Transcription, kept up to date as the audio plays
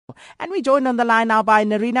And we're joined on the line now by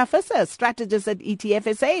Nerina Visser, strategist at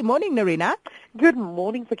ETFSA. Morning, Nerina. Good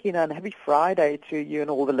morning, Sakina, and happy Friday to you and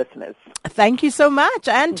all the listeners. Thank you so much,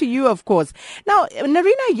 and to you, of course. Now,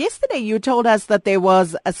 Nerina, yesterday you told us that there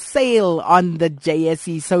was a sale on the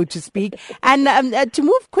JSE, so to speak, and to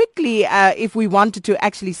move quickly if we wanted to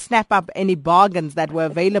actually snap up any bargains that were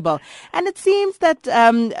available. And it seems that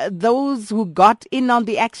those who got in on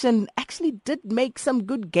the action actually did make some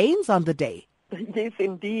good gains on the day. Yes,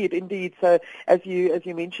 indeed. So, as you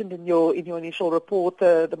mentioned in your initial report,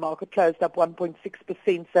 the market closed up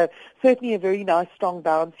 1.6%. So, certainly a very nice strong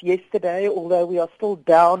bounce yesterday. Although we are still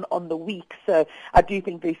down on the week, so I do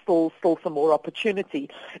think there's still some more opportunity.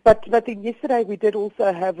 But then yesterday we did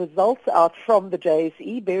also have results out from the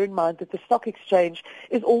JSE. Bear in mind that the stock exchange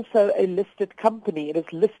is also a listed company. It is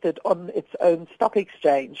listed on its own stock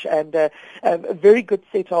exchange, and a very good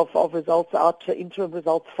set of results out, interim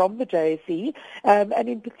results from the JSE. And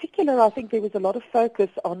in particular, I think there was a lot of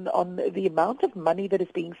focus on the amount of money that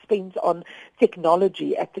is being spent on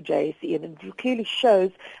technology at the JSE, and it clearly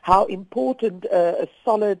shows how important a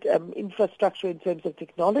solid infrastructure in terms of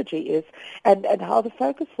technology is, and how the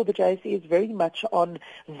focus for the JSE is very much on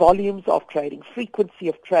volumes of trading, frequency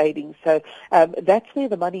of trading. So that's where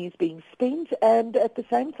the money is being spent, and at the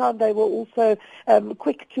same time they were also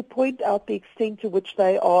quick to point out the extent to which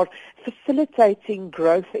they are facilitating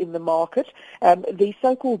growth in the market. The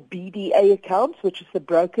so-called BDA accounts, which is the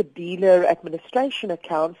broker-dealer administration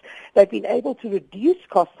accounts, they've been able to reduce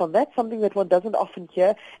costs on that, something that one doesn't often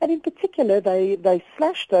hear. And in particular, they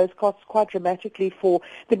slashed those costs quite dramatically for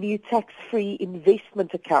the new tax-free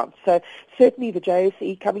investment accounts. So certainly the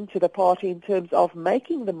JSE coming to the party in terms of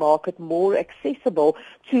making the market more accessible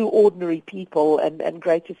to ordinary people, and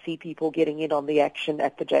great to see people getting in on the action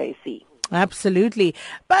at the JSE. Absolutely.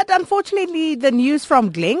 But unfortunately, the news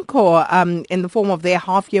from Glencore in the form of their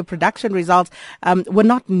half-year production results were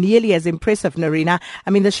not nearly as impressive, Nerina. I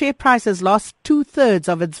mean, the share price has lost 2/3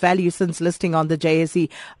 of its value since listing on the JSE.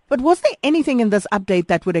 But was there anything in this update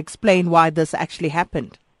that would explain why this actually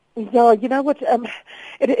happened? Yeah, you know what,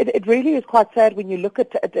 it really is quite sad when you look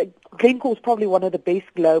at Glencore is probably one of the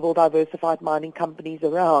best global diversified mining companies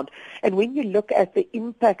around. And when you look at the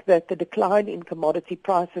impact that the decline in commodity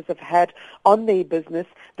prices have had on their business,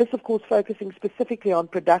 this of course focusing specifically on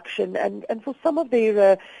production, and for some of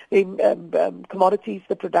their commodities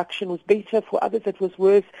the production was better, for others it was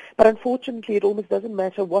worse. But unfortunately it almost doesn't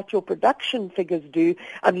matter what your production figures do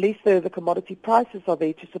unless the commodity prices are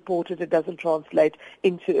there to support it. It doesn't translate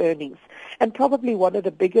into earnings. And probably one of the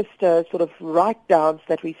biggest sort of write-downs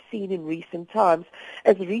that we've seen in recent times,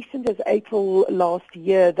 as recent as April last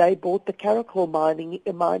year, they bought the Caracol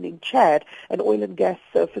mine in Chad, an oil and gas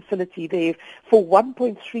facility there, for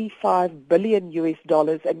 $1.35 billion.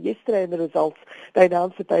 And yesterday in the results, they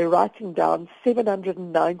announced that they're writing down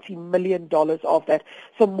 $790 million of that.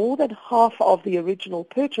 So more than half of the original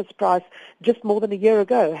purchase price just more than a year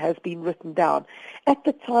ago has been written down. At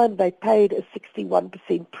the time, they paid a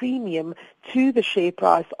 61% premium to the share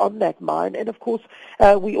price on that mine, and of course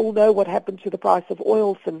we all know what happened to the price of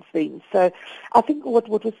oil since then. So I think what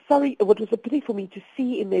was a pity for me to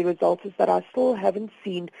see in their results is that I still haven't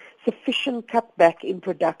seen sufficient cutback in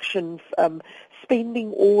production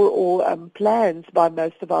spending or plans by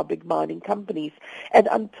most of our big mining companies. And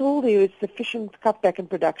until there is sufficient cutback in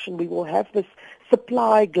production, we will have this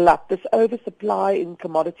supply glut, this oversupply in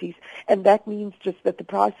commodities, and that means just that the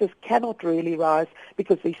prices cannot really rise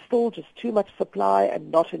because there's still just too much supply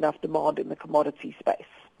and not enough demand in the commodity space.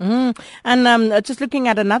 And just looking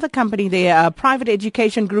at another company there, private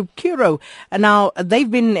education group Curro. Now, they've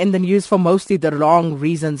been in the news for mostly the wrong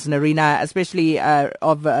reasons, Nerina, especially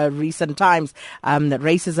of recent times,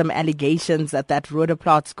 racism allegations at that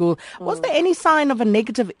Roodeplaat school. Was there any sign of a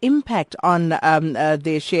negative impact on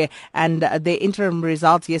their share and their interim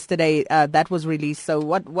results yesterday that was released? So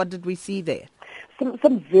what did we see there?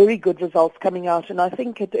 Some very good results coming out, and I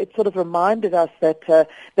think it sort of reminded us that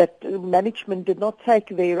management did not take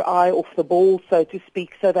their eye off the ball, so to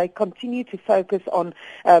speak. So they continue to focus on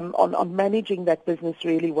managing that business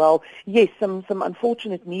really well. Yes, some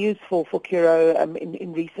unfortunate news for Curro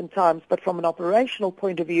in recent times, but from an operational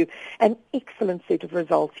point of view, an excellent set of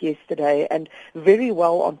results yesterday, and very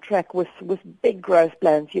well on track with big growth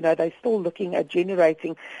plans. You know, they're still looking at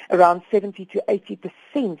generating around 70 to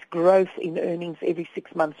 80% growth in earnings every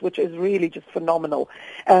 6 months, which is really just phenomenal.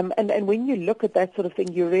 And when you look at that sort of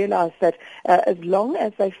thing, you realize that as long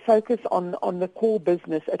as they focus on the core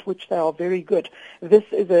business, at which they are very good, this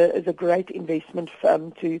is a great investment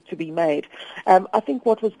to be made. I think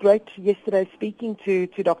what was great yesterday, speaking to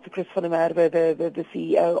Dr. Chris van der Merwe, the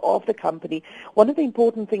CEO of the company, one of the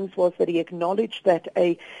important things was that he acknowledged that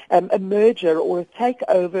a merger or a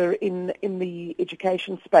takeover in the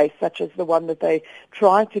education space, such as the one that they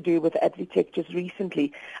tried to do with Advitech just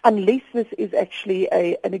recently, unless this is actually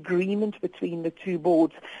an agreement between the two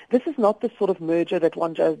boards, this is not the sort of merger that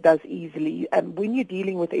one does easily. When you're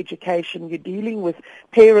dealing with education, you're dealing with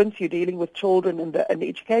parents, you're dealing with children, and the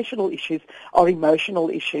educational issues are emotional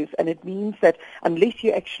issues, and it means that unless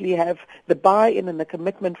you actually have the buy-in and the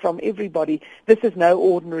commitment from everybody, this is no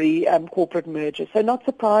ordinary corporate merger. So not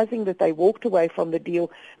surprising that they walked away from the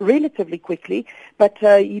deal relatively quickly, but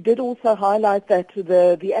he did also highlight that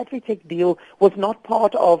the Advitech deal was not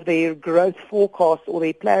part of their growth forecast or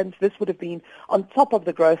their plans. This would have been on top of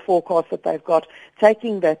the growth forecast that they've got,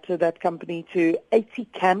 taking that company to 80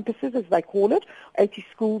 campuses, as they call it, 80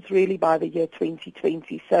 schools really by the year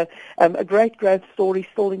 2020. So a great growth story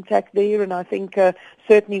still intact there, and I think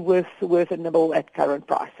certainly worth a nibble at current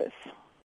prices.